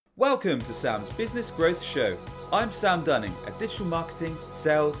Welcome to Sam's Business Growth Show. I'm Sam Dunning, a digital marketing,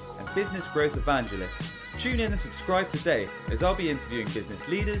 sales and business growth evangelist. Tune in and subscribe today as I'll be interviewing business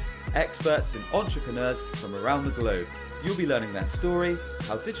leaders, experts and entrepreneurs from around the globe. You'll be learning their story,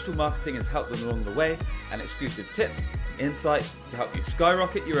 how digital marketing has helped them along the way, and exclusive tips and insights to help you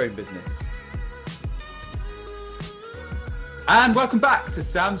skyrocket your own business. And welcome back to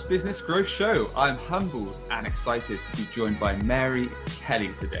Sam's Business Growth Show. I'm humbled and excited to be joined by Mary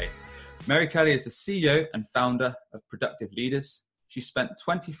Kelly today. Mary Kelly is the CEO and founder of Productive Leaders. She spent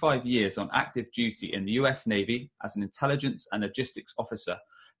 25 years on active duty in the US Navy as an intelligence and logistics officer,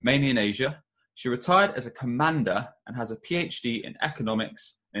 mainly in Asia. She retired as a commander and has a PhD in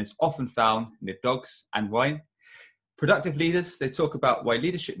economics and is often found in the dogs and wine. Productive Leaders, they talk about why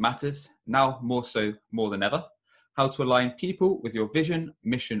leadership matters, now more than ever. How to align people with your vision,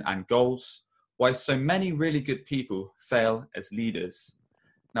 mission, and goals. Why so many really good people fail as leaders.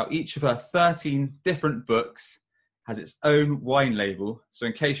 Now, each of her 13 different books has its own wine label. So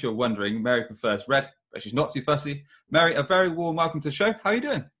in case you're wondering, Mary prefers red, but she's not too fussy. Mary, a very warm welcome to the show. How are you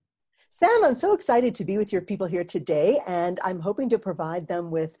doing? Sam, I'm so excited to be with your people here today, and I'm hoping to provide them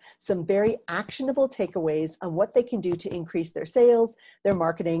with some very actionable takeaways on what they can do to increase their sales, their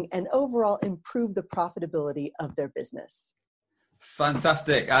marketing, and overall improve the profitability of their business.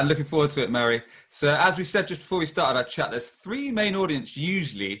 Fantastic. And looking forward to it, Mary. So as we said just before we started our chat, there's three main audience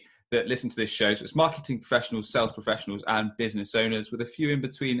usually that listen to this show. So it's marketing professionals, sales professionals, and business owners, with a few in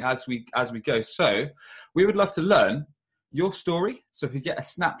between as we go. So we would love to learn your story. So if you get a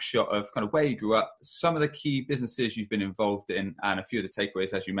snapshot of kind of where you grew up, some of the key businesses you've been involved in, and a few of the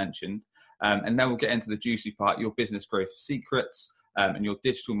takeaways, as you mentioned. And then we'll get into the juicy part, your business growth secrets, and your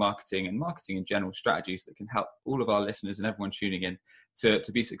digital marketing and marketing in general strategies that can help all of our listeners and everyone tuning in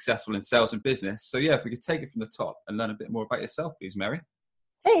to be successful in sales and business. So yeah, if we could take it from the top and learn a bit more about yourself, please, Mary.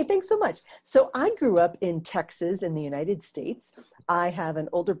 Hey, thanks so much. So I grew up in Texas in the United States. I have an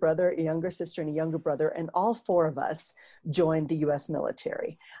older brother, a younger sister, and a younger brother, and all four of us joined the U.S.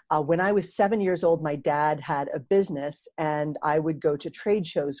 military. When I was 7 years old, my dad had a business, and I would go to trade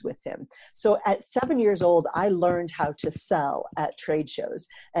shows with him. So at 7 years old, I learned how to sell at trade shows.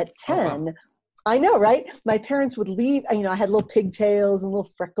 At 10, I know, right? My parents would leave, I had little pigtails and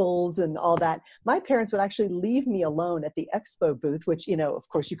little freckles and all that. My parents would actually leave me alone at the expo booth, which, of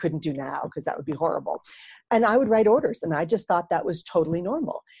course you couldn't do now because that would be horrible. And I would write orders, and I just thought that was totally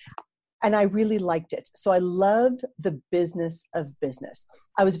normal. And I really liked it. So I loved the business of business.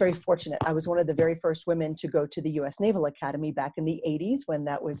 I was very fortunate. I was one of the very first women to go to the U.S. Naval Academy back in the 80s when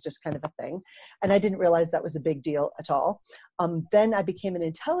that was just kind of a thing. And I didn't realize that was a big deal at all. Then I became an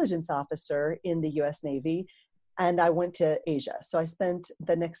intelligence officer in the U.S. Navy, and I went to Asia. So I spent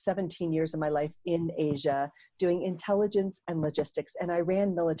the next 17 years of my life in Asia doing intelligence and logistics. And I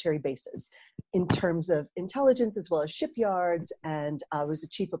ran military bases in terms of intelligence as well as shipyards. And I was the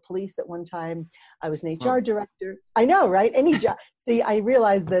chief of police at one time. I was an HR director. I know, right? Any job. See, I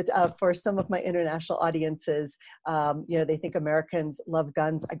realized that for some of my international audiences, they think Americans love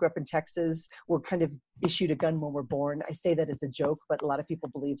guns. I grew up in Texas. We're kind of issued a gun when we're born. I say that as a joke, but a lot of people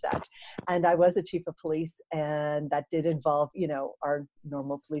believe that. And I was a chief of police, and that did involve, our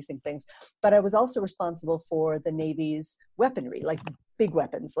normal policing things. But I was also responsible for the Navy's weaponry, like big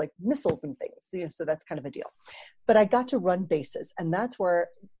weapons, like missiles and things. So that's kind of a deal. But I got to run bases, and that's where,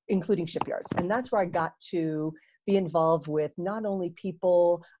 including shipyards, and that's where I got to be involved with not only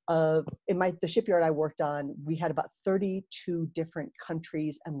people the shipyard I worked on, we had about 32 different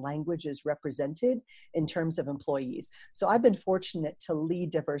countries and languages represented in terms of employees. So I've been fortunate to lead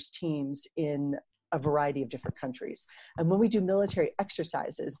diverse teams in a variety of different countries. And when we do military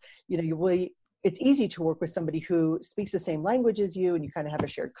exercises, it's easy to work with somebody who speaks the same language as you and you kind of have a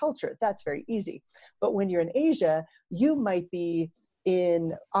shared culture. That's very easy. But when you're in Asia, you might be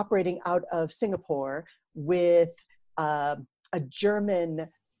operating out of Singapore with a German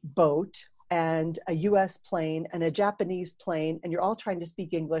boat and a US plane and a Japanese plane, and you're all trying to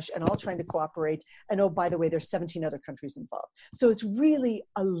speak English and all trying to cooperate. And oh, by the way, there's 17 other countries involved. So it's really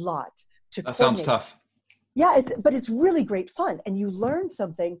a lot to That coordinate. sounds tough. Yeah, but it's really great fun, and you learn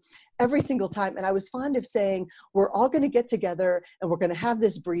something every single time. And I was fond of saying, we're all going to get together and we're going to have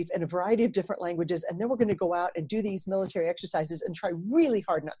this brief in a variety of different languages, and then we're going to go out and do these military exercises and try really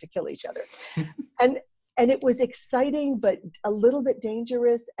hard not to kill each other. And it was exciting, but a little bit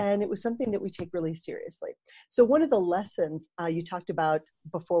dangerous, and it was something that we take really seriously. So one of the lessons you talked about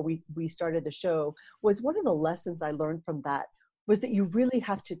before we started the show was one of the lessons I learned from that was that you really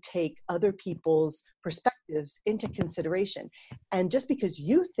have to take other people's perspectives into consideration. And just because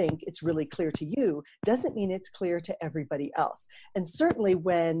you think it's really clear to you doesn't mean it's clear to everybody else. And certainly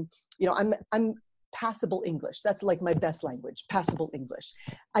when, I'm passable English. That's like my best language, passable English.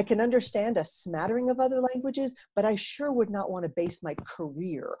 I can understand a smattering of other languages, but I sure would not want to base my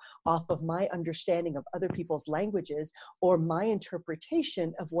career off of my understanding of other people's languages or my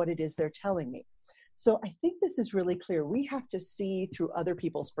interpretation of what it is they're telling me. So I think this is really clear. We have to see through other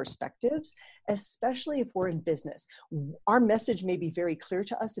people's perspectives, especially if we're in business. Our message may be very clear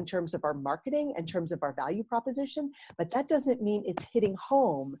to us in terms of our marketing, in terms of our value proposition, but that doesn't mean it's hitting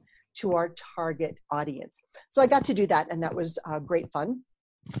home to our target audience. So I got to do that, and that was great fun.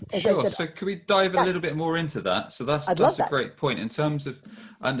 Sure. So could we dive a little bit more into that? So that's a great point in terms of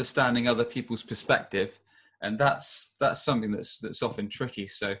understanding other people's perspective. And that's something that's often tricky.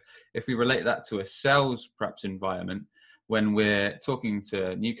 So if we relate that to a sales perhaps environment, when we're talking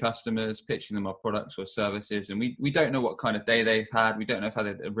to new customers, pitching them our products or services, and we don't know what kind of day they've had, we don't know if they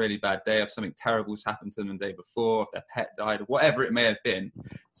had a really bad day, if something terrible's happened to them the day before, if their pet died, or whatever it may have been.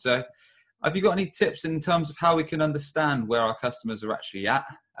 So have you got any tips in terms of how we can understand where our customers are actually at,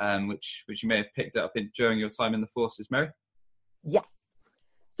 which you may have picked up during your time in the forces, Mary? Yes.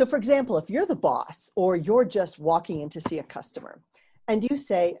 So for example, if you're the boss or you're just walking in to see a customer and you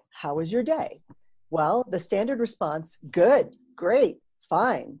say, "How was your day?" Well, the standard response, "Good, great,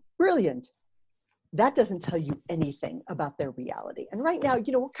 fine, brilliant." That doesn't tell you anything about their reality. And right now,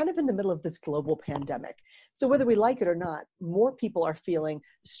 we're kind of in the middle of this global pandemic. So whether we like it or not, more people are feeling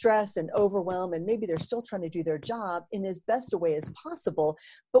stress and overwhelm, and maybe they're still trying to do their job in as best a way as possible,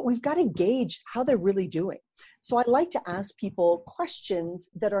 but we've got to gauge how they're really doing. So I like to ask people questions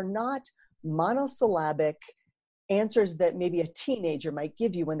that are not monosyllabic answers that maybe a teenager might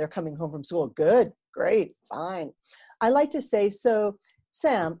give you when they're coming home from school. "Good, great, fine." I like to say, "So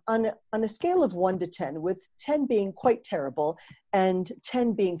Sam, on a scale of 1 to 10, with 10 being quite terrible and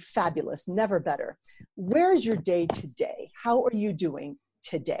 10 being fabulous, never better, where's your day today? How are you doing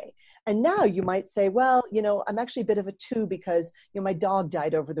today?" And now you might say, "Well, I'm actually a bit of a 2 because, my dog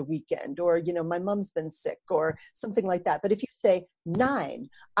died over the weekend, or, my mom's been sick," or something like that. But if you say 9,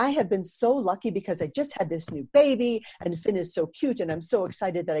 "I have been so lucky because I just had this new baby and Finn is so cute and I'm so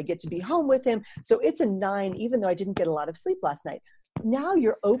excited that I get to be home with him. So it's a 9, even though I didn't get a lot of sleep last night." Now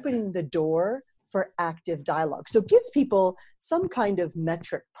you're opening the door for active dialogue. So give people some kind of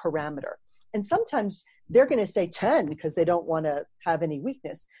metric parameter. And sometimes they're going to say 10 because they don't want to have any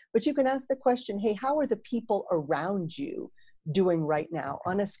weakness. But you can ask the question, "Hey, how are the people around you doing right now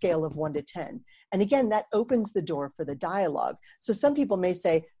on a scale of 1 to 10? And again, that opens the door for the dialogue. So some people may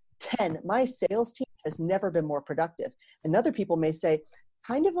say, 10, "My sales team has never been more productive." And other people may say,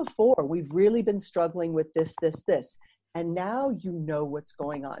 "Kind of a 4. We've really been struggling with this, this, this." And now you know what's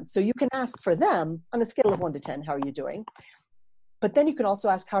going on. So you can ask for them on a scale of 1 to 10, "How are you doing?" But then you can also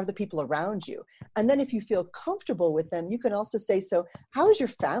ask, "How are the people around you?" And then if you feel comfortable with them, you can also say, "So how is your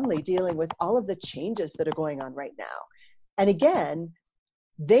family dealing with all of the changes that are going on right now?" And again,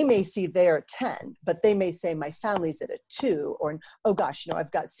 they may see they're at 10, but they may say, "My family's at a 2, or, "Oh gosh, I've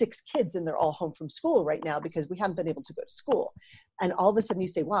got 6 kids and they're all home from school right now because we haven't been able to go to school." And all of a sudden you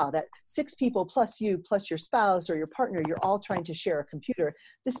say, "Wow, that 6 people plus you, plus your spouse or your partner, you're all trying to share a computer.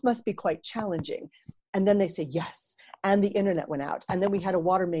 This must be quite challenging." And then they say, "Yes. And the internet went out. And then we had a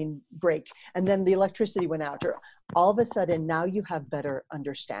water main break. And then the electricity went out." Or all of a sudden now you have better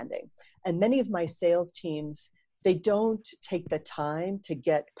understanding. And many of my sales teams, they don't take the time to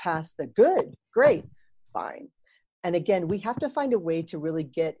get past the "good, great, fine." And again, we have to find a way to really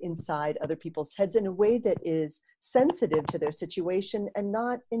get inside other people's heads in a way that is sensitive to their situation and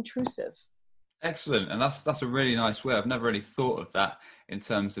not intrusive. Excellent. And that's a really nice way. I've never really thought of that in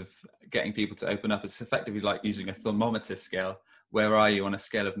terms of getting people to open up. It's effectively like using a thermometer scale. Where are you on a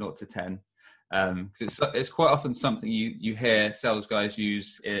scale of 0 to 10? Because it's quite often something you hear sales guys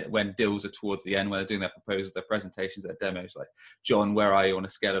use when deals are towards the end, when they're doing their proposals, their presentations, their demos, like, "John, where are you on a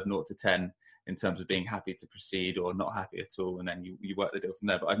scale of 0 to 10 in terms of being happy to proceed or not happy at all?" And then you work the deal from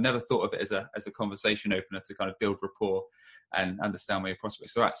there. But I've never thought of it as a conversation opener to kind of build rapport and understand where your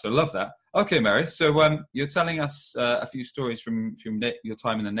prospects are at. So I love that. Okay, Mary. So you're telling us a few stories from your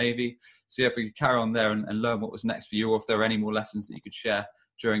time in the Navy. So if we could carry on there and learn what was next for you, or if there are any more lessons that you could share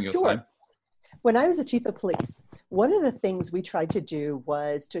during your time. When I was a chief of police, one of the things we tried to do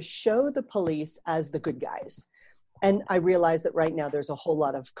was to show the police as the good guys. And I realize that right now there's a whole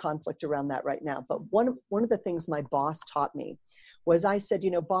lot of conflict around that right now. But one of the things my boss taught me was, I said,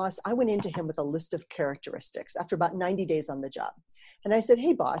 "Boss," I went into him with a list of characteristics after about 90 days on the job. And I said,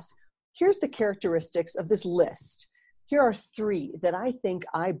 "Hey, boss, here's the characteristics of this list. here are 3 that I think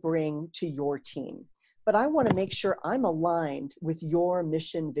I bring to your team. But I want to make sure I'm aligned with your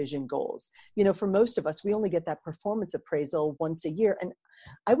mission, vision, goals. You know, for most of us, we only get that performance appraisal once a year. And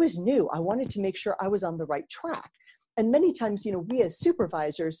I was new. I wanted to make sure I was on the right track. And many times, you know, we as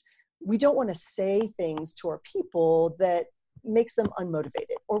supervisors, we don't want to say things to our people that makes them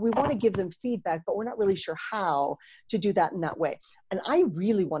unmotivated, or we want to give them feedback, but we're not really sure how to do that in that way. And I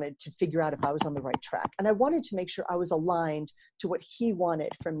really wanted to figure out if I was on the right track. And I wanted to make sure I was aligned to what he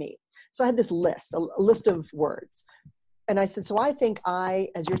wanted from me. So I had this list, a list of words. And I said, so I think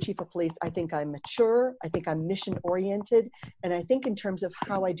as your chief of police, I think I'm mature, I think I'm mission oriented, and I think in terms of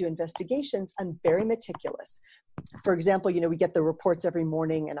how I do investigations, I'm very meticulous. For example, you know, we get the reports every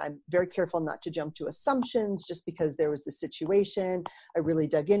morning, and I'm very careful not to jump to assumptions just because there was the situation. I really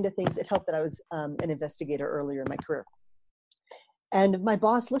dug into things. It helped that I was an investigator earlier in my career. And my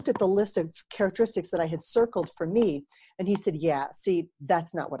boss looked at the list of characteristics that I had circled for me, and he said, yeah, see,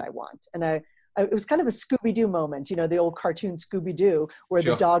 that's not what I want. And it was kind of a Scooby-Doo moment, you know, the old cartoon Scooby-Doo, where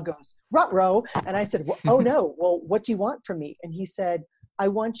Sure. the dog goes, ruh-roh. And I said, well, oh no, well, what do you want from me? And he said, I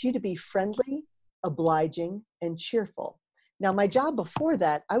want you to be friendly, obliging, and cheerful. Now, my job before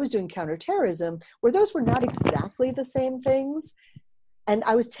that, I was doing counterterrorism, where those were not exactly the same things. And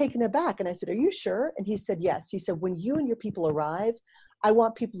I was taken aback, and I said, are you sure? And he said, yes. He said, when you and your people arrive, I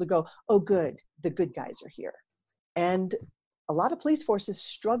want people to go, oh, good, the good guys are here. And a lot of police forces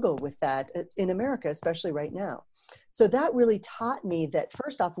struggle with that in America, especially right now. So that really taught me that,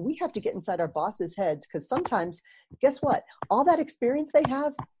 first off, we have to get inside our bosses' heads, because sometimes, guess what? All that experience they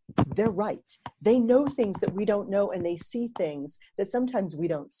have, they're right. They know things that we don't know, and they see things that sometimes we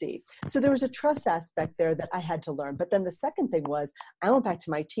don't see. So there was a trust aspect there that I had to learn. But then the second thing was, I went back to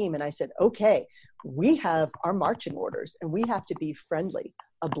my team and I said, okay, we have our marching orders, and we have to be friendly,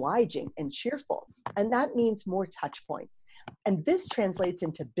 obliging, and cheerful. And that means more touch points. And this translates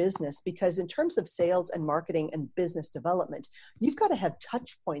into business, because in terms of sales and marketing and business development, you've got to have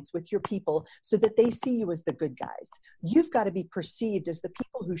touch points with your people so that they see you as the good guys. You've got to be perceived as the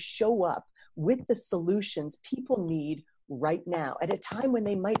people who show up with the solutions people need right now. At a time when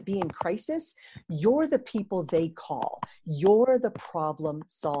they might be in crisis, you're the people they call. You're the problem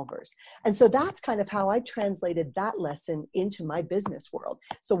solvers. And so that's kind of how I translated that lesson into my business world.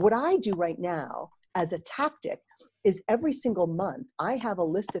 So what I do right now as a tactic is every single month, I have a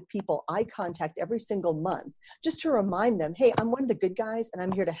list of people I contact every single month just to remind them, hey, I'm one of the good guys and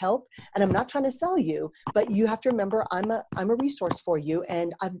I'm here to help. And I'm not trying to sell you, but you have to remember I'm a resource for you,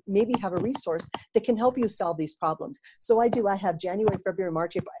 and I maybe have a resource that can help you solve these problems. So I have January, February,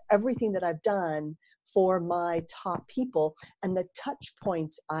 March, April, everything that I've done for my top people and the touch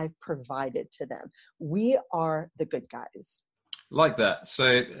points I've provided to them. We are the good guys. Like that.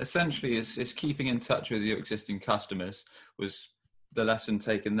 So essentially it's keeping in touch with your existing customers was the lesson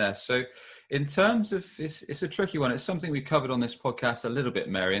taken there. So in terms of, it's a tricky one. It's something we covered on this podcast a little bit,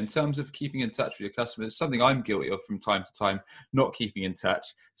 Mary. In terms of keeping in touch with your customers, it's something I'm guilty of from time to time, not keeping in touch.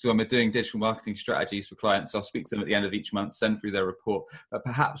 So when we're doing digital marketing strategies for clients, I'll speak to them at the end of each month, send through their report, but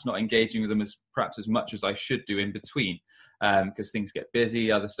perhaps not engaging with them as much as I should do in between. Because things get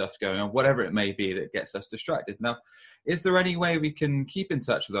busy, other stuff's going on, whatever it may be that gets us distracted. Now, is there any way we can keep in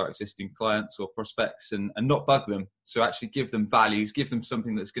touch with our existing clients or prospects and not bug them? So actually give them values, give them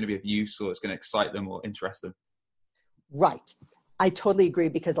something that's going to be of use or it's going to excite them or interest them. Right. I totally agree,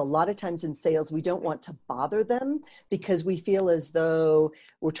 because a lot of times in sales, we don't want to bother them because we feel as though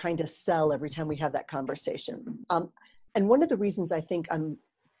we're trying to sell every time we have that conversation. And one of the reasons I think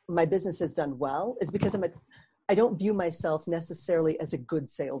my business has done well is because I don't view myself necessarily as a good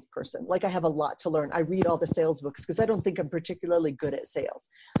salesperson. Like, I have a lot to learn. I read all the sales books because I don't think I'm particularly good at sales.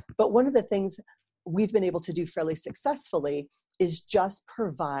 But one of the things we've been able to do fairly successfully is just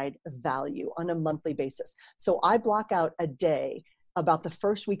provide value on a monthly basis. So I block out a day about the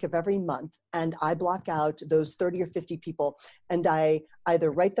first week of every month, and I block out those 30 or 50 people, and I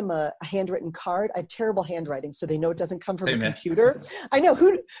either write them a handwritten card. I have terrible handwriting, so they know it doesn't come from a computer. I know,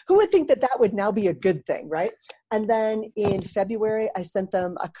 who would think that would now be a good thing, right? And then in February, I sent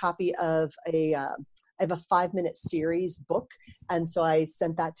them a copy of I have a 5-minute series book. And so I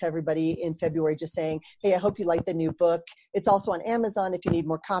sent that to everybody in February, just saying, hey, I hope you like the new book. It's also on Amazon if you need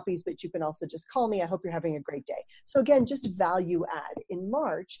more copies, but you can also just call me. I hope you're having a great day. So again, just value add. In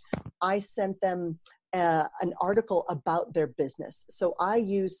March, I sent them an article about their business. So I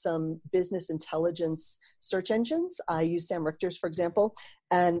use some business intelligence search engines. I use Sam Richter's, for example,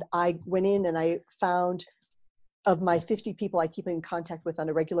 and I went in and I found, of my 50 people I keep in contact with on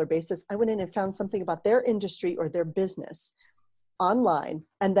a regular basis, I went in and found something about their industry or their business online.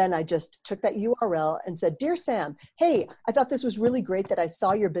 And then I just took that URL and said, Dear Sam, hey, I thought this was really great that I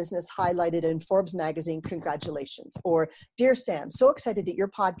saw your business highlighted in Forbes magazine. Congratulations. Or Dear Sam, so excited that your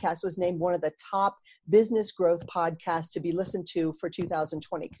podcast was named one of the top business growth podcasts to be listened to for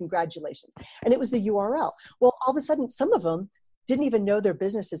 2020. Congratulations. And it was the URL. Well, all of a sudden, some of them didn't even know their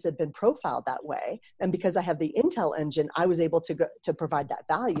businesses had been profiled that way. And because I have the Intel engine, I was able to provide that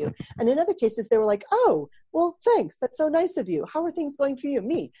value. And in other cases, they were like, oh, well, thanks. That's so nice of you. How are things going for you?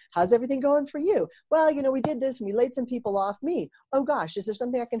 Me. How's everything going for you? Well, we did this and we laid some people off. Me. Oh gosh, is there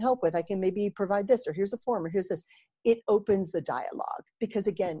something I can help with? I can maybe provide this, or here's a form, or here's this. It opens the dialogue because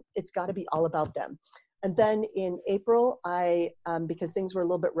again, it's got to be all about them. And then in April, because things were a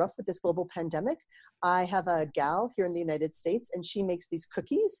little bit rough with this global pandemic, I have a gal here in the United States and she makes these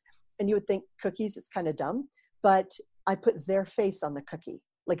cookies. And you would think cookies, it's kind of dumb, but I put their face on the cookie,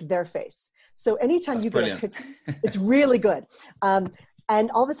 like their face. So anytime That's you brilliant. get a cookie, it's really good.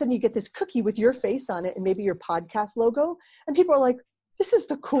 And all of a sudden you get this cookie with your face on it and maybe your podcast logo. And people are like, this is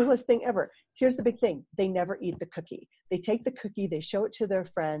the coolest thing ever. Here's the big thing. They never eat the cookie. They take the cookie, they show it to their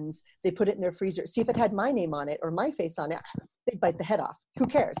friends, they put it in their freezer. See if it had my name on it or my face on it, they'd bite the head off. Who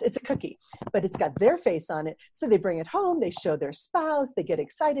cares? It's a cookie, but it's got their face on it. So they bring it home, they show their spouse, they get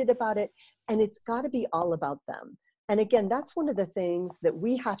excited about it, and it's got to be all about them. And again, that's one of the things that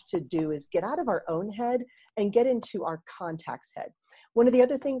we have to do is get out of our own head and get into our contact's head. One of the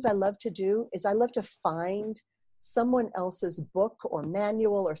other things I love to do is I love to find someone else's book or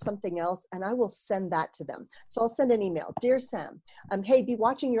manual or something else, and I will send that to them. So I'll send an email. Dear Sam, hey, be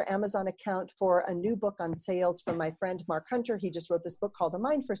watching your Amazon account for a new book on sales from my friend Mark Hunter. He just wrote this book called A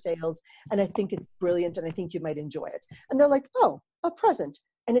Mind for Sales, and I think it's brilliant, and I think you might enjoy it. And they're like, oh, a present.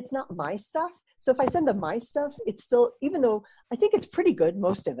 And it's not my stuff. So if I send them my stuff, it's still, even though I think it's pretty good,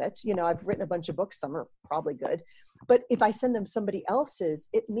 most of it, I've written a bunch of books, some are probably good. But if I send them somebody else's,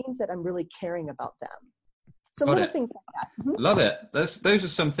 it means that I'm really caring about them. So Got little it. things like that. Mm-hmm. Love it. Those are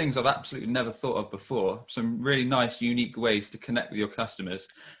some things I've absolutely never thought of before. Some really nice, unique ways to connect with your customers.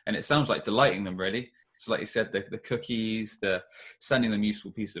 And it sounds like delighting them, really. So like you said, the cookies, the sending them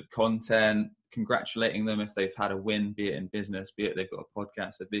useful pieces of content, congratulating them if they've had a win, be it in business, be it they've got a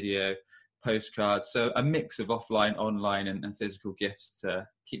podcast, a video, postcards. So a mix of offline, online, and physical gifts to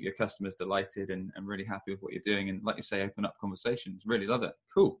keep your customers delighted and really happy with what you're doing. And like you say, open up conversations. Really love it.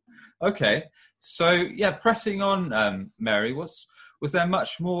 Cool. Okay. So yeah, pressing on, Mary, was there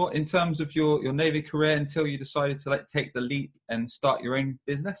much more in terms of your Navy career until you decided to take the leap and start your own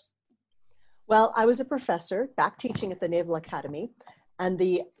business? Well, I was a professor back teaching at the Naval Academy, and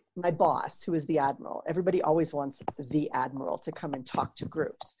my boss, who is the admiral, everybody always wants the admiral to come and talk to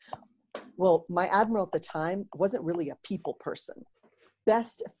groups. Well, my admiral at the time wasn't really a people person.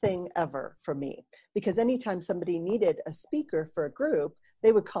 Best thing ever for me, because anytime somebody needed a speaker for a group,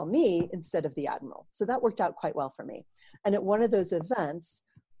 they would call me instead of the admiral. So that worked out quite well for me. And at one of those events,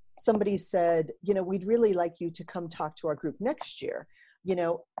 somebody said, we'd really like you to come talk to our group next year.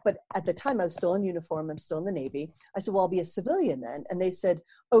 But at the time I was still in uniform, I'm still in the Navy. I said, well, I'll be a civilian then. And they said,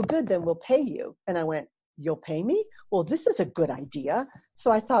 oh, good, then we'll pay you. And I went, you'll pay me? Well, this is a good idea.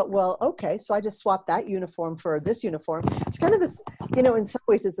 So I thought, well, okay. So I just swapped that uniform for this uniform. It's kind of this, in some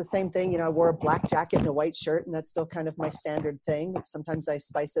ways it's the same thing. I wore a black jacket and a white shirt, and that's still kind of my standard thing. Sometimes I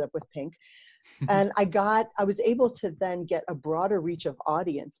spice it up with pink. And I was able to then get a broader reach of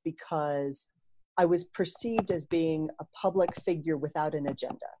audience because I was perceived as being a public figure without an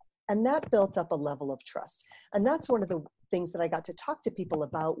agenda. And that built up a level of trust. And that's one of the things that I got to talk to people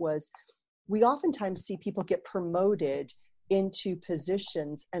about was we oftentimes see people get promoted into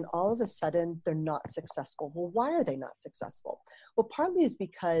positions and all of a sudden they're not successful. Well, why are they not successful? Well, partly is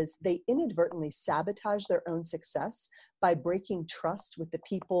because they inadvertently sabotage their own success by breaking trust with the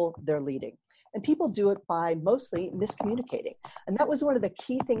people they're leading. And people do it by mostly miscommunicating. And that was one of the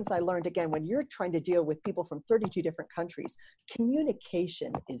key things I learned. Again, when you're trying to deal with people from 32 different countries,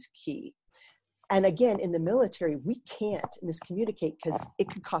 communication is key. And again, in the military, we can't miscommunicate because it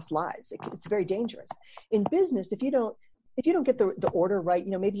could cost lives. It's very dangerous. In business, if you don't get the order right,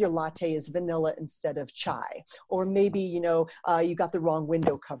 maybe your latte is vanilla instead of chai, or maybe, you got the wrong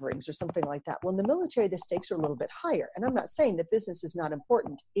window coverings or something like that. Well, in the military, the stakes are a little bit higher. And I'm not saying that business is not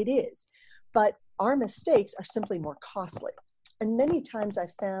important. It is. But our mistakes are simply more costly. And many times I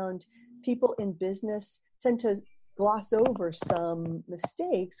found people in business tend to gloss over some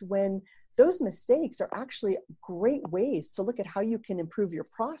mistakes when those mistakes are actually great ways to look at how you can improve your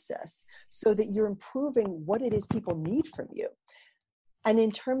process so that you're improving what it is people need from you. And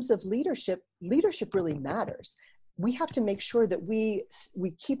in terms of leadership really matters. we have to make sure that we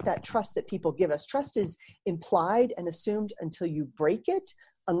keep that trust that people give us. Trust is implied and assumed until you break it,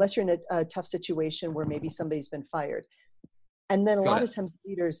 unless you're in a tough situation where maybe somebody's been fired. And then a lot of times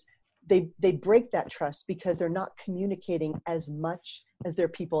leaders, they break that trust because they're not communicating as much as their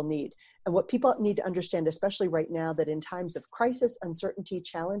people need. And what people need to understand, especially right now, that in times of crisis, uncertainty,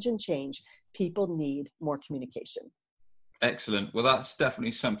 challenge, and change, people need more communication. Excellent. Well, that's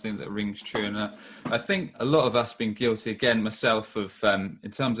definitely something that rings true. And I think a lot of us been guilty, again, myself, of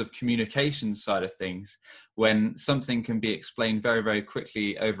in terms of communication side of things, when something can be explained very, very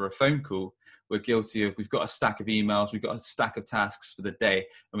quickly over a phone call, we're guilty of, we've got a stack of emails, we've got a stack of tasks for the day,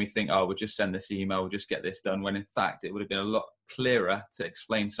 and we think, oh, we'll just send this email, we'll just get this done, when in fact it would have been a lot clearer to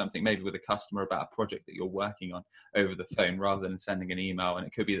explain something maybe with a customer about a project that you're working on over the phone rather than sending an email. And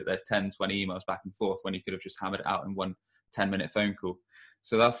it could be that there's 10, 20 emails back and forth when you could have just hammered it out in one 10-minute phone call.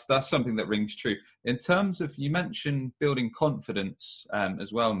 So that's something that rings true. In terms of, you mentioned building confidence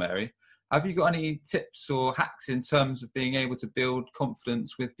as well, Mary. Have you got any tips or hacks in terms of being able to build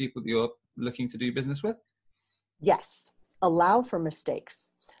confidence with people that you're looking to do business with? Yes. Allow for mistakes.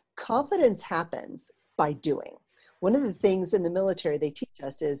 Confidence happens by doing. One of the things in the military they teach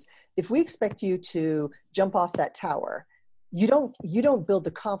us is, if we expect you to jump off that tower, you don't build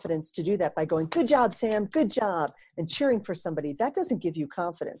the confidence to do that by going, good job, Sam, good job, and cheering for somebody. That doesn't give you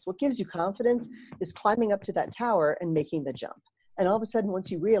confidence. What gives you confidence is climbing up to that tower and making the jump. And all of a sudden,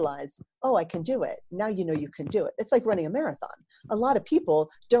 once you realize, oh, I can do it, now you know you can do it. It's like running a marathon. A lot of people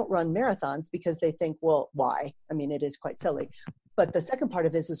don't run marathons because they think, well, why? I mean, it is quite silly. But the second part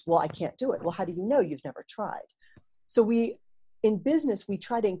of it is, well, I can't do it. Well, how do you know? You've never tried. So in business, we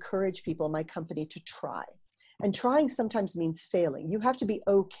try to encourage people in my company to try. And trying sometimes means failing. You have to be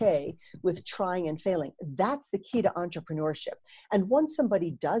okay with trying and failing. That's the key to entrepreneurship. And once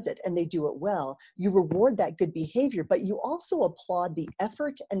somebody does it and they do it well, you reward that good behavior, but you also applaud the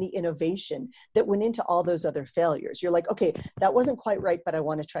effort and the innovation that went into all those other failures. You're like, okay, that wasn't quite right, but I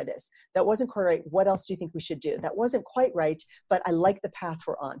want to try this. That wasn't quite right. What else do you think we should do? That wasn't quite right, but I like the path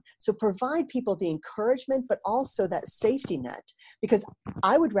we're on. So provide people the encouragement, but also that safety net, because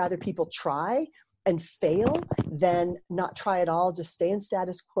I would rather people try and fail than not try at all, just stay in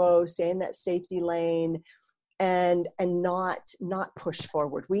status quo, stay in that safety lane, and not push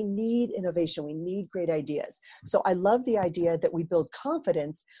forward. We need innovation. We need great ideas. So I love the idea that we build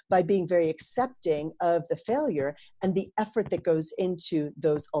confidence by being very accepting of the failure and the effort that goes into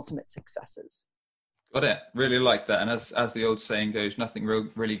those ultimate successes. Got it. Really like that. And as the old saying goes, nothing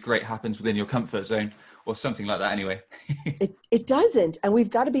really great happens within your comfort zone, or something like that anyway. It doesn't. And we've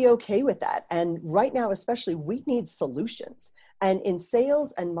got to be okay with that. And right now, especially, we need solutions. And in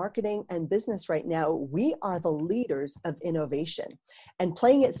sales and marketing and business right now, we are the leaders of innovation. And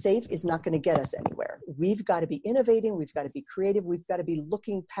playing it safe is not going to get us anywhere. We've got to be innovating. We've got to be creative. We've got to be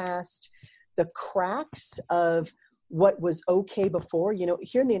looking past the cracks of what was okay before. You know,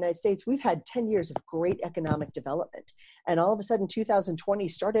 here in the United States, we've had 10 years of great economic development. And all of a sudden, 2020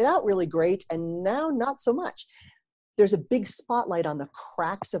 started out really great, and now not so much. There's a big spotlight on the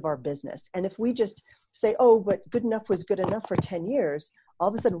cracks of our business. And if we just say, oh, but good enough was good enough for 10 years, all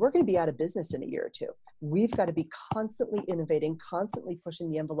of a sudden we're going to be out of business in a year or two. We've got to be constantly innovating, constantly pushing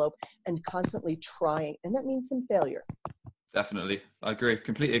the envelope, and constantly trying. And that means some failure. Definitely. I agree.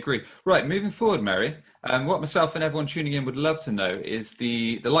 Completely agree. Right. Moving forward, Mary, what myself and everyone tuning in would love to know is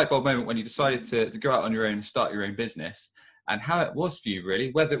the light bulb moment when you decided to go out on your own and start your own business, and how it was for you,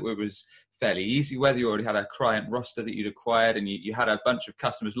 really, whether it was fairly easy, whether you already had a client roster that you'd acquired and you had a bunch of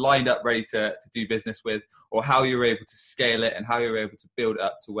customers lined up ready to do business with, or how you were able to scale it and how you were able to build it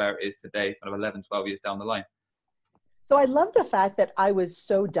up to where it is today, kind of 11, 12 years down the line. So I love the fact that I was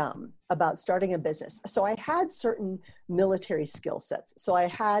so dumb about starting a business. So I had certain military skill sets. So I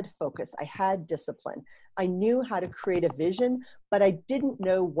had focus, I had discipline. I knew how to create a vision, but I didn't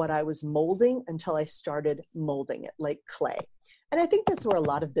know what I was molding until I started molding it like clay. And I think that's where a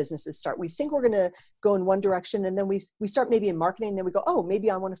lot of businesses start. We think we're going to go in one direction, and then we start maybe in marketing, and then we go, oh,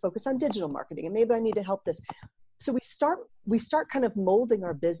 maybe I want to focus on digital marketing, and maybe I need to help this. So we start kind of molding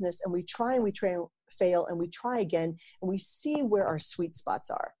our business, and we try and fail, and we try again, and we see where our sweet spots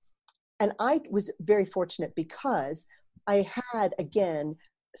are. And I was very fortunate because I had, again,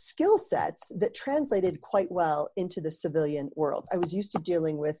 skill sets that translated quite well into the civilian world. I was used to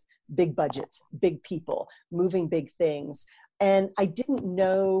dealing with big budgets, big people, moving big things. And I didn't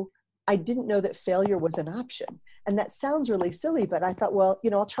know that failure was an option. And that sounds really silly, but I thought, well,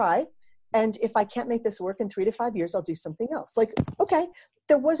 I'll try. And if I can't make this work in 3 to 5 years, I'll do something else. Like, okay,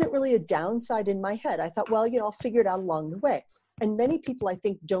 there wasn't really a downside in my head. I thought, well, I'll figure it out along the way. And many people, I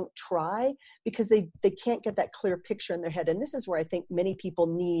think, don't try because they can't get that clear picture in their head. And this is where I think many people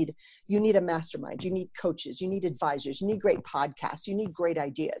you need a mastermind, you need coaches, you need advisors, you need great podcasts, you need great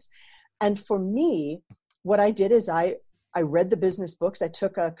ideas. And for me, what I did is I read the business books. I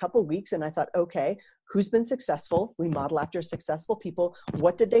took a couple weeks and I thought, okay, who's been successful? We model after successful people.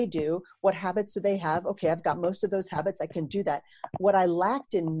 What did they do? What habits do they have? Okay, I've got most of those habits. I can do that. What I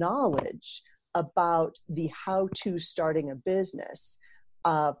lacked in knowledge about the how-to starting a business,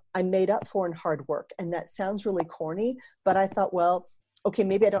 I made up for in hard work. And that sounds really corny, but I thought, well, okay,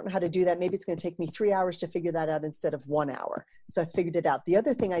 maybe I don't know how to do that. Maybe it's going to take me 3 hours to figure that out instead of 1 hour. So I figured it out. The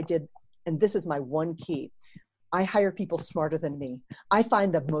other thing I did, and this is my one key, I hire people smarter than me. I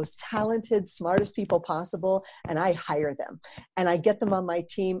find the most talented, smartest people possible, and I hire them. And I get them on my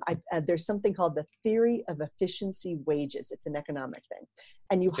team. There's something called the theory of efficiency wages. It's an economic thing.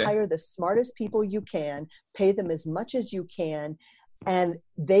 And you hire the smartest people you can, pay them as much as you can, and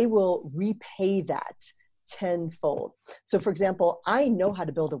they will repay that tenfold. So for example, I know how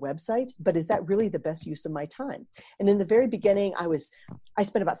to build a website, but is that really the best use of my time? And in the very beginning, I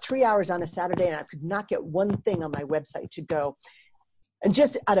spent about 3 hours on a Saturday and I could not get one thing on my website to go. And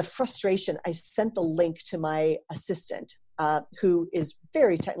just out of frustration, I sent the link to my assistant, who is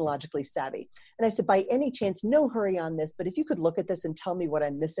very technologically savvy. And I said, by any chance, no hurry on this, but if you could look at this and tell me what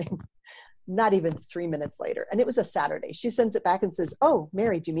I'm missing. Not even 3 minutes later. And it was a Saturday. She sends it back and says, oh,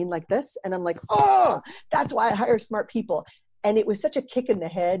 Mary, do you mean like this? And I'm like, oh, that's why I hire smart people. And it was such a kick in the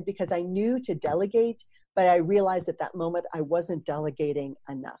head because I knew to delegate, but I realized at that moment I wasn't delegating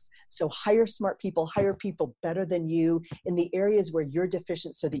enough. So hire smart people, hire people better than you in the areas where you're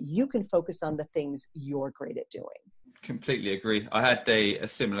deficient so that you can focus on the things you're great at doing. Completely agree. I had a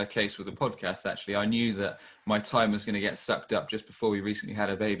similar case with the podcast, actually. I knew that my time was going to get sucked up just before we recently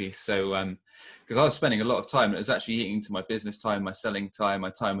had a baby. So, because I was spending a lot of time, it was actually eating into my business time, my selling time, my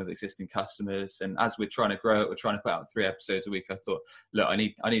time with existing customers. And as we're trying to grow it, we're trying to put out 3 episodes a week. I thought, look, I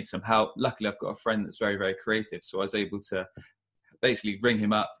need some help. Luckily, I've got a friend that's very, very creative. So I was able to basically ring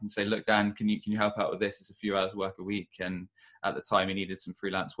him up and say, look, Dan, can you help out with this? It's a few hours work a week. And at the time he needed some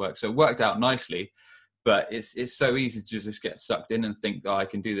freelance work. So it worked out nicely. But it's so easy to just get sucked in and think, oh, I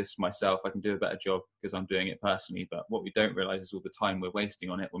can do this myself. I can do a better job because I'm doing it personally. But what we don't realize is all the time we're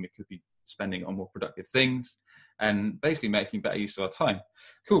wasting on it when we could be spending it on more productive things and basically making better use of our time.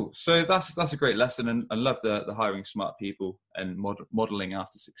 Cool. So that's a great lesson. And I love the hiring smart people and modeling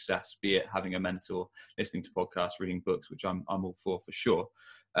after success, be it having a mentor, listening to podcasts, reading books, which I'm all for sure.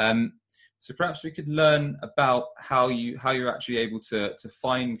 So perhaps we could learn about how you're actually able to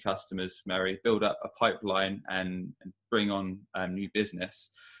find customers, Mary, build up a pipeline and bring on new business.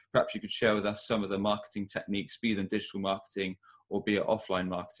 Perhaps you could share with us some of the marketing techniques, be them digital marketing or be it offline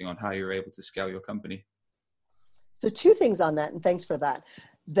marketing, on how you're able to scale your company. So 2 things on that, and thanks for that.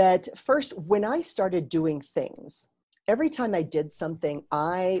 That first, when I started doing things, every time I did something,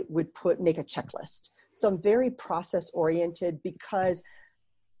 I would make a checklist. So I'm very process oriented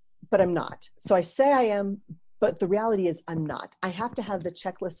but I'm not. So I say I am, but the reality is I'm not. I have to have the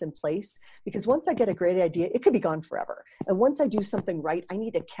checklist in place because once I get a great idea, it could be gone forever. And once I do something right, I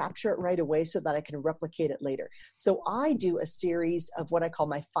need to capture it right away so that I can replicate it later. So I do a series of what I call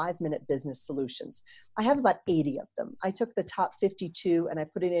my 5-minute business solutions. I have about 80 of them. I took the top 52 and I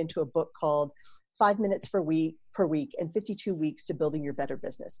put it into a book called 5 minutes per week and 52 weeks to building your better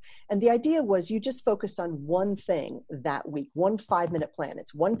business. And the idea was you just focused on one thing that week, one 5-minute plan.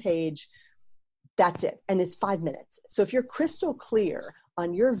 It's 1 page, that's it. And it's 5 minutes. So if you're crystal clear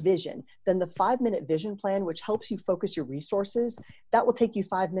on your vision, then the 5-minute vision plan, which helps you focus your resources, that will take you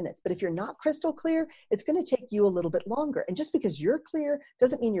 5 minutes. But if you're not crystal clear, it's going to take you a little bit longer. And just because you're clear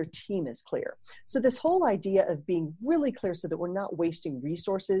doesn't mean your team is clear. So this whole idea of being really clear so that we're not wasting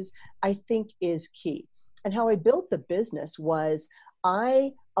resources, I think is key. And how I built the business was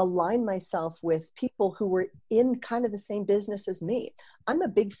I aligned myself with people who were in kind of the same business as me. I'm a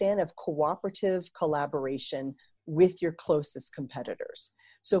big fan of cooperative collaboration with your closest competitors.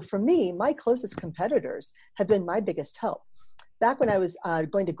 So for me, my closest competitors have been my biggest help. Back when I was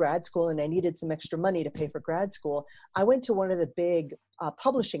going to grad school and I needed some extra money to pay for grad school, I went to one of the big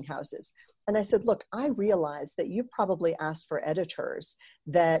publishing houses. And I said, look, I realize that you probably asked for editors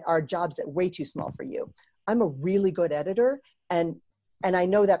that are jobs that are way too small for you. I'm a really good editor. And I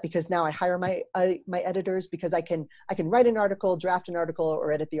know that because now I hire my editors because I can write an article, draft an article,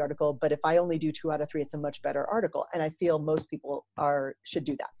 or edit the article. But if I only do 2 out of 3, it's a much better article. And I feel most people should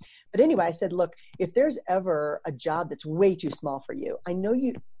do that. But anyway, I said, look, if there's ever a job that's way too small for you, I know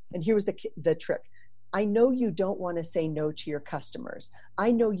you, and here was the trick. I know you don't want to say no to your customers.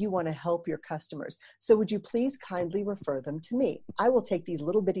 I know you want to help your customers. So would you please kindly refer them to me? I will take these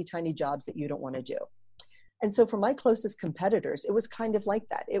little bitty tiny jobs that you don't want to do. And so for my closest competitors, it was kind of like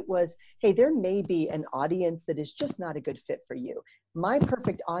that. It was, hey, there may be an audience that is just not a good fit for you. My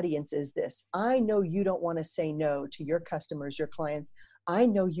perfect audience is this. I know you don't want to say no to your customers, your clients. I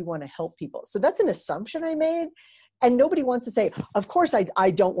know you want to help people. So that's an assumption I made. And nobody wants to say, of course,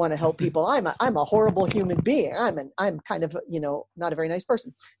 I don't want to help people. I'm a horrible human being. I'm kind of, not a very nice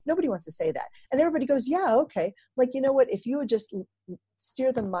person. Nobody wants to say that. And everybody goes, yeah, okay. Like, you know what, if you would just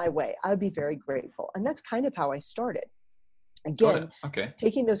steer them my way, I would be very grateful. And that's kind of how I started. Again, okay.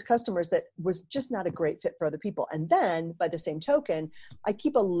 Taking those customers that was just not a great fit for other people. And then by the same token, I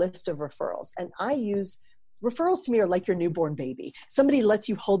keep a list of referrals, and I use referrals. To me are like your newborn baby. Somebody lets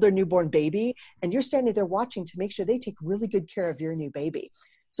you hold their newborn baby and you're standing there watching to make sure they take really good care of your new baby.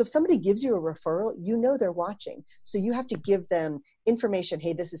 So if somebody gives you a referral, you know they're watching. So you have to give them information.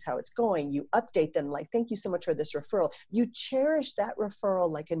 Hey, this is how it's going. You update them like, thank you so much for this referral. You cherish that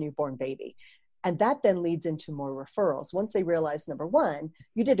referral like a newborn baby. And that then leads into more referrals. Once they realize, number one,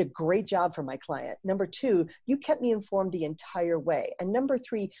 you did a great job for my client. Number two, you kept me informed the entire way. And number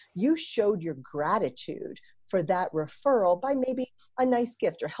three, you showed your gratitude for that referral by maybe a nice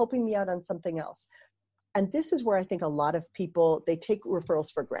gift or helping me out on something else. And this is where I think a lot of people, they take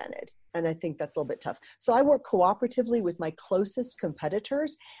referrals for granted. And I think that's a little bit tough. So I work cooperatively with my closest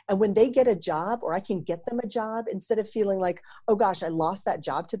competitors. And when they get a job or I can get them a job, instead of feeling like, oh gosh, I lost that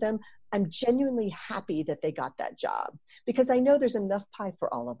job to them, I'm genuinely happy that they got that job because I know there's enough pie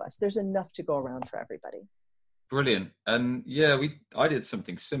for all of us. There's enough to go around for everybody. Brilliant. And yeah, I did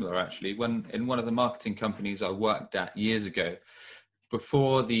something similar actually when in one of the marketing companies I worked at years ago.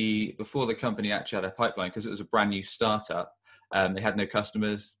 Before the company actually had a pipeline, because it was a brand new startup, they had no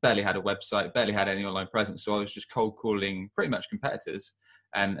customers, barely had a website, barely had any online presence. So I was just cold calling pretty much competitors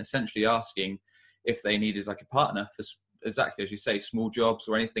and essentially asking if they needed like a partner for exactly as you say, small jobs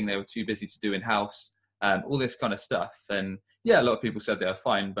or anything they were too busy to do in-house, all this kind of stuff. And yeah, a lot of people said they were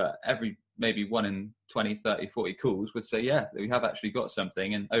fine, but maybe 1 in 20, 30, 40 calls would say, yeah, we have actually got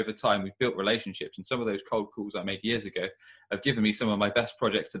something. And over time, we've built relationships. And some of those cold calls I made years ago have given me some of my best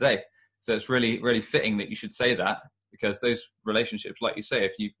projects today. So it's really, really fitting that you should say that, because those relationships, like you say,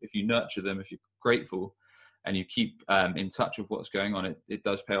 if you nurture them, if you're grateful and you keep in touch with what's going on, it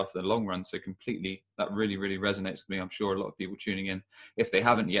does pay off in the long run. So completely, that really, really resonates with me. I'm sure a lot of people tuning in, if they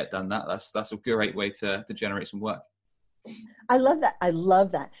haven't yet done that, that's a great way to generate some work. I love that. I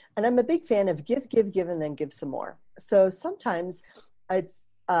love that. And I'm a big fan of give, and then give some more. So sometimes it's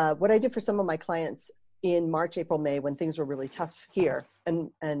what I did for some of my clients in March, April, May, when things were really tough here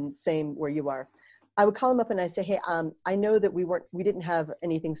and same where you are. I would call them up and I say, hey, I know that we didn't have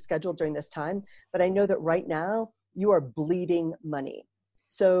anything scheduled during this time, but I know that right now you are bleeding money.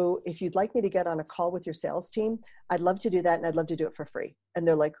 So if you'd like me to get on a call with your sales team, I'd love to do that. And I'd love to do it for free. And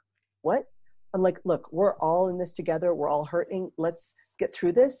they're like, what? I'm like, look, we're all in this together. We're all hurting. Let's get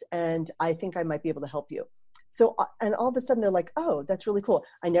through this. And I think I might be able to help you. So, and all of a sudden they're like, oh, that's really cool.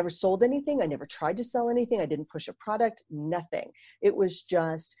 I never sold anything. I never tried to sell anything. I didn't push a product, nothing. It was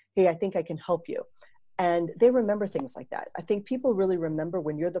just, hey, I think I can help you. And they remember things like that. I think people really remember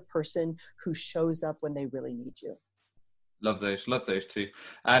when you're the person who shows up when they really need you. Love those too.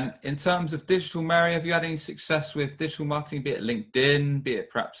 And in terms of digital, Mary, have you had any success with digital marketing, be it LinkedIn, be it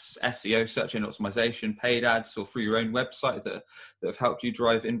perhaps SEO, search engine optimization, paid ads, or through your own website that have helped you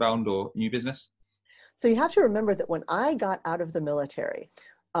drive inbound or new business? So you have to remember that when I got out of the military,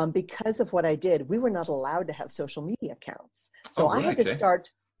 because of what I did, we were not allowed to have social media accounts. So I had to start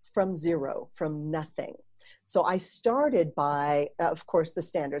from zero, from nothing. So I started by, of course, the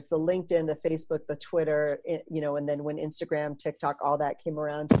standards, the LinkedIn, the Facebook, the Twitter, and then when Instagram, TikTok, all that came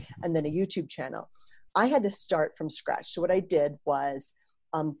around, and then a YouTube channel. I had to start from scratch. So what I did was,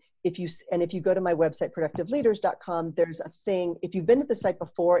 if you go to my website, productiveleaders.com, there's a thing, if you've been to the site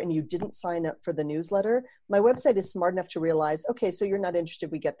before and you didn't sign up for the newsletter, my website is smart enough to realize, okay, so you're not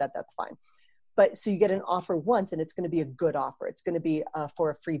interested, we get that, that's fine. But so you get an offer once and it's going to be a good offer. It's going to be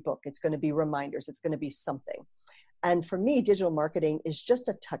for a free book. It's going to be reminders. It's going to be something. And for me, digital marketing is just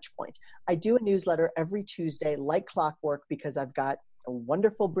a touch point. I do a newsletter every Tuesday, like clockwork, because I've got a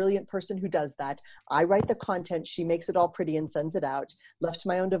wonderful, brilliant person who does that. I write the content. She makes it all pretty and sends it out. Left to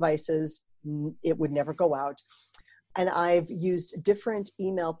my own devices, it would never go out. And I've used different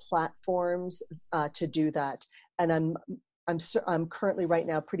email platforms to do that. And I'm currently right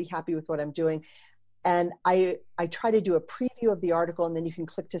now pretty happy with what I'm doing. And I try to do a preview of the article, and then you can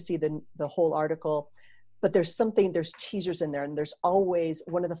click to see the whole article. but there's teasers in there, and there's always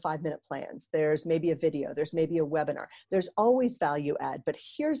one of the 5-minute plans. There's maybe a video, there's maybe a webinar, there's always value add. But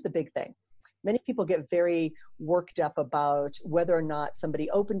here's the big thing. Many people get very worked up about whether or not somebody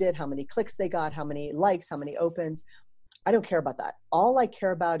opened it, how many clicks they got, how many likes, how many opens. I don't care about that. All I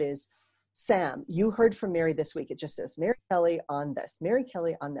care about is, Sam, you heard from Mary this week. It just says, Mary Kelly on this, Mary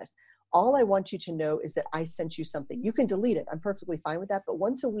Kelly on this. All I want you to know is that I sent you something. You can delete it. I'm perfectly fine with that. But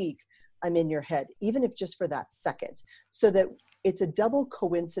once a week, I'm in your head, even if just for that second, so that it's a double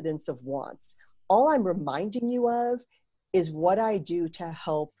coincidence of wants. All I'm reminding you of is what I do to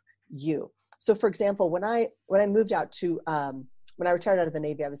help you. So for example, when I moved out to, when I retired out of the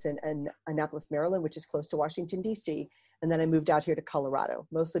Navy, I was in Annapolis, Maryland, which is close to Washington, D.C. And then I moved out here to Colorado,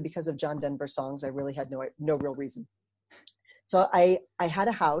 mostly because of John Denver songs. I really had no real reason. So I had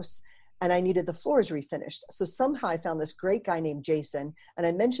a house, and I needed the floors refinished. So somehow I found this great guy named Jason, and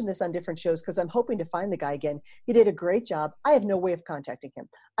I mentioned this on different shows because I'm hoping to find the guy again. He did a great job. I have no way of contacting him.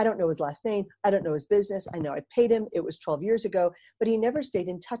 I don't know his last name. I don't know his business. I know I paid him. It was 12 years ago, but he never stayed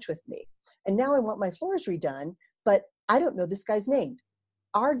in touch with me. And now I want my floors redone, but I don't know this guy's name.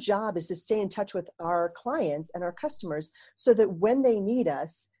 Our job is to stay in touch with our clients and our customers so that when they need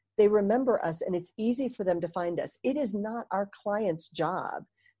us, they remember us, and it's easy for them to find us. It is not our client's job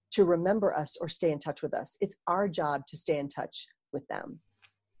to remember us or stay in touch with us. It's our job to stay in touch with them.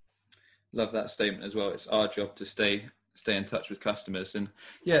 Love that statement as well. It's our job to stay in touch with customers. And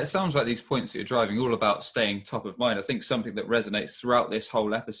yeah, it sounds like these points that you're driving all about staying top of mind. I think something that resonates throughout this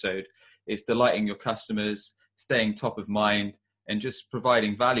whole episode is delighting your customers, staying top of mind, and just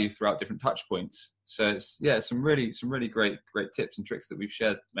providing value throughout different touch points. So it's some really great tips and tricks that we've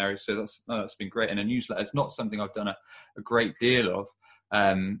shared, Mary. So that's been great. And a newsletter is not something I've done a great deal of.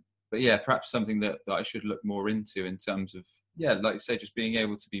 But yeah, perhaps something that I should look more into in terms of, like you say, just being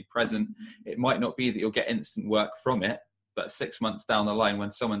able to be present. It might not be that you'll get instant work from it, but 6 months down the line,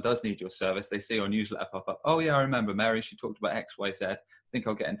 when someone does need your service, they see your newsletter pop up. Oh yeah, I remember Mary, she talked about X, Y, Z. I think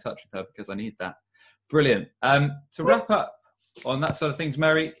I'll get in touch with her because I need that. Brilliant. To wrap up on that sort of things,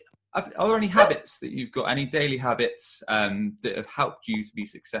 Mary, are there any habits that you've got, any daily habits that have helped you to be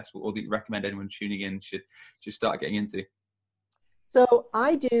successful, or that you recommend anyone tuning in should start getting into? So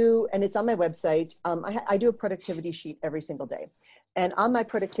I do, and it's on my website, I do a productivity sheet every single day. And on my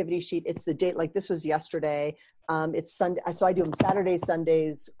productivity sheet, it's the date, like this was yesterday, it's Sunday, so I do them Saturdays,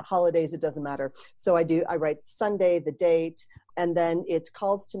 Sundays, holidays, it doesn't matter. So I write Sunday, the date, and then it's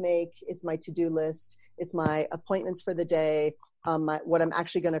calls to make, it's my to-do list, it's my appointments for the day, what I'm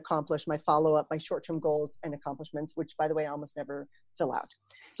actually going to accomplish, my follow-up, my short-term goals and accomplishments, which, by the way, I almost never fill out.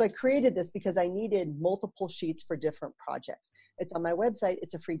 So I created this because I needed multiple sheets for different projects. It's on my website.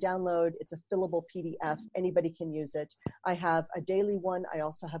 It's a free download. It's a fillable PDF. Anybody can use it. I have a daily one. I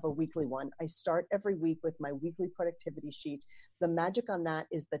also have a weekly one. I start every week with my weekly productivity sheet. The magic on that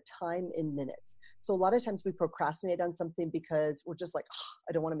is the time in minutes. So a lot of times we procrastinate on something because we're just like, oh,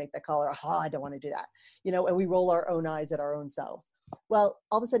 I don't want to make that call, or I don't want to do that, and we roll our own eyes at our own selves. Well,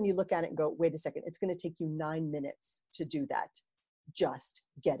 all of a sudden you look at it and go, wait a second, it's going to take you 9 minutes to do that. Just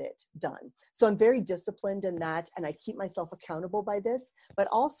get it done. So I'm very disciplined in that, and I keep myself accountable by this. But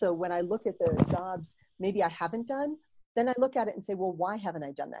also when I look at the jobs maybe I haven't done, then I look at it and say, well, why haven't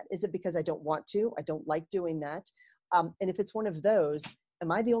I done that? Is it because I don't want to? I don't like doing that. And if it's one of those,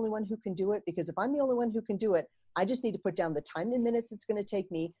 am I the only one who can do it? Because if I'm the only one who can do it, I just need to put down the time in minutes it's going to take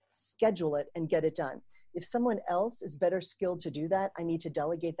me, schedule it, and get it done. If someone else is better skilled to do that, I need to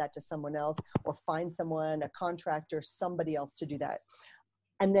delegate that to someone else, or find someone, a contractor, somebody else to do that.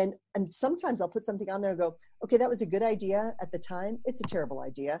 And sometimes I'll put something on there and go, okay, that was a good idea at the time. It's a terrible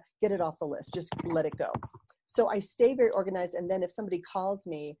idea. Get it off the list. Just let it go. So I stay very organized. And then if somebody calls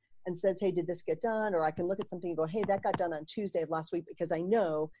me and says, hey, did this get done? Or I can look at something and go, hey, that got done on Tuesday of last week, because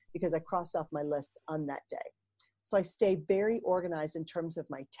I crossed off my list on that day. So I stay very organized in terms of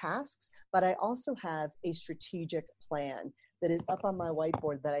my tasks, but I also have a strategic plan that is up on my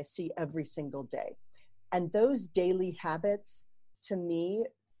whiteboard that I see every single day. And those daily habits, to me,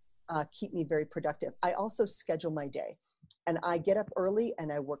 keep me very productive. I also schedule my day, and I get up early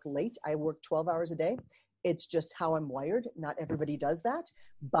and I work late. I work 12 hours a day. It's just how I'm wired. Not everybody does that,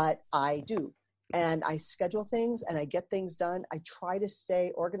 but I do. And I schedule things and I get things done. I try to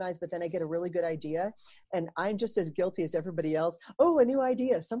stay organized, but then I get a really good idea, and I'm just as guilty as everybody else. Oh, a new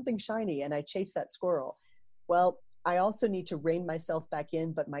idea, something shiny, and I chase that squirrel. Well, I also need to rein myself back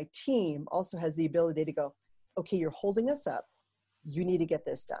in, but my team also has the ability to go, okay, you're holding us up. You need to get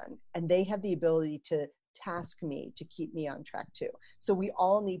this done. And they have the ability to task me to keep me on track too. So we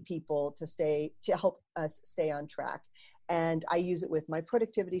all need people to help us stay on track. And I use it with my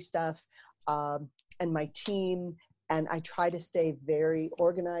productivity stuff. and my team. And I try to stay very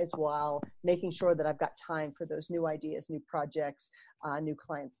organized while making sure that I've got time for those new ideas, new projects, new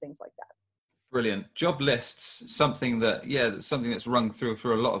clients, things like that. Brilliant. Job lists, something that's rung through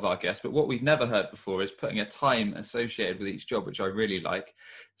for a lot of our guests, but what we've never heard before is putting a time associated with each job, which I really like.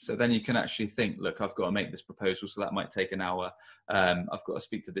 So then you can actually think, look, I've got to make this proposal, so that might take an hour. I've got to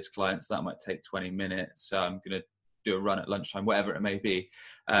speak to this client, so that might take 20 minutes. I'm going to do a run at lunchtime, whatever it may be.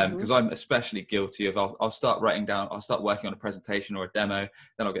 Because I'm especially guilty of, I'll start working on a presentation or a demo,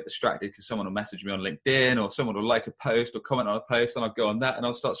 then I'll get distracted because someone will message me on LinkedIn, or someone will like a post or comment on a post, and I'll go on that and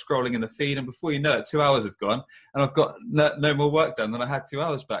I'll start scrolling in the feed, and before you know it, 2 hours have gone and I've got no more work done than I had 2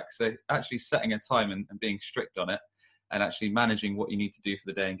 hours back. So actually setting a time and being strict on it, and actually managing what you need to do for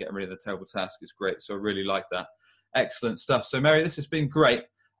the day and getting rid of the terrible task is great. So I really like that. Excellent stuff. So Mary, this has been great.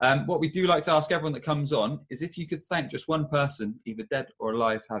 What we do like to ask everyone that comes on is if you could thank just one person, either dead or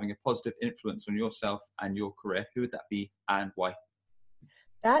alive, having a positive influence on yourself and your career, who would that be and why?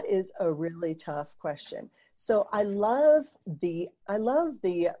 That is a really tough question. So I love the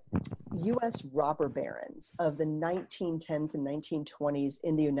U.S. robber barons of the 1910s and 1920s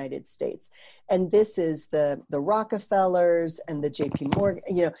in the United States. And this is the Rockefellers and the J.P.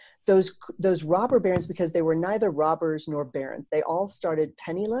 Morgan, those robber barons, because they were neither robbers nor barons. They all started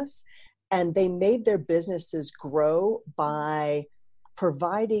penniless, and they made their businesses grow by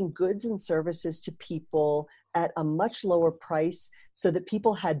providing goods and services to people at a much lower price so that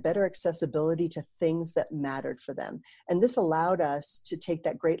people had better accessibility to things that mattered for them. And this allowed us to take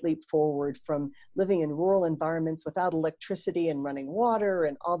that great leap forward from living in rural environments without electricity and running water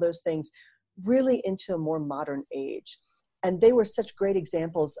and all those things, really into a more modern age. And they were such great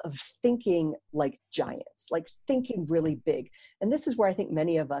examples of thinking like giants, like thinking really big. And this is where I think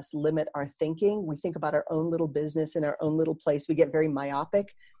many of us limit our thinking. We think about our own little business in our own little place. We get very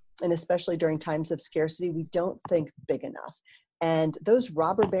myopic. And especially during times of scarcity, we don't think big enough. And those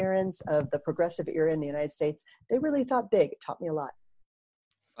robber barons of the progressive era in the United States, they really thought big. It taught me a lot.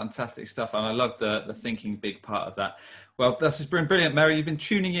 Fantastic stuff. And I love the thinking big part of that. Well, this has been brilliant, Mary. You've been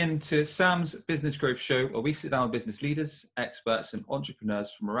tuning in to Sam's Business Growth Show, where we sit down with business leaders, experts, and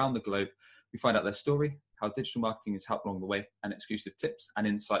entrepreneurs from around the globe. We find out their story, how digital marketing has helped along the way, and exclusive tips and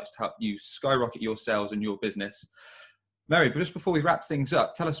insights to help you skyrocket your sales and your business. Mary, but just before we wrap things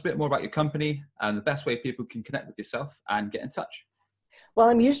up, tell us a bit more about your company and the best way people can connect with yourself and get in touch. Well,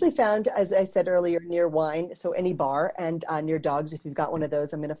 I'm usually found, as I said earlier, near wine, so any bar, and near dogs. If you've got one of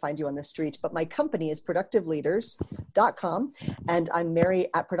those, I'm going to find you on the street. But my company is productiveleaders.com, and I'm Mary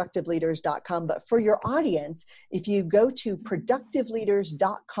at productiveleaders.com. But for your audience, if you go to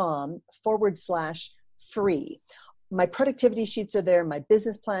productiveleaders.com/free, my productivity sheets are there, my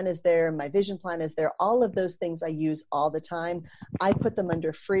business plan is there, my vision plan is there, all of those things I use all the time. I put them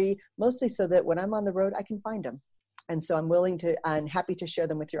under free, mostly so that when I'm on the road, I can find them. And so I'm willing to and happy to share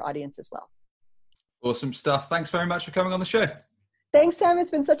them with your audience as well. Awesome stuff. Thanks very much for coming on the show. Thanks, Sam.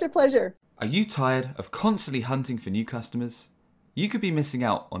 It's been such a pleasure. Are you tired of constantly hunting for new customers? You could be missing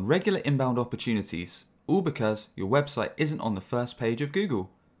out on regular inbound opportunities, all because your website isn't on the first page of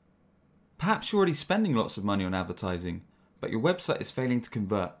Google. Perhaps you're already spending lots of money on advertising, but your website is failing to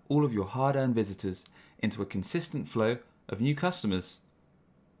convert all of your hard-earned visitors into a consistent flow of new customers.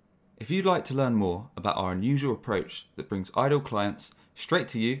 If you'd like to learn more about our unusual approach that brings idle clients straight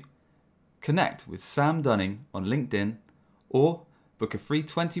to you, connect with Sam Dunning on LinkedIn or book a free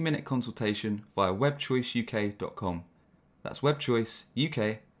 20-minute consultation via webchoiceuk.com. That's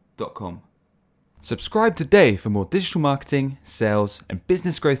webchoiceuk.com. Subscribe today for more digital marketing, sales, and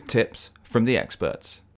business growth tips from the experts.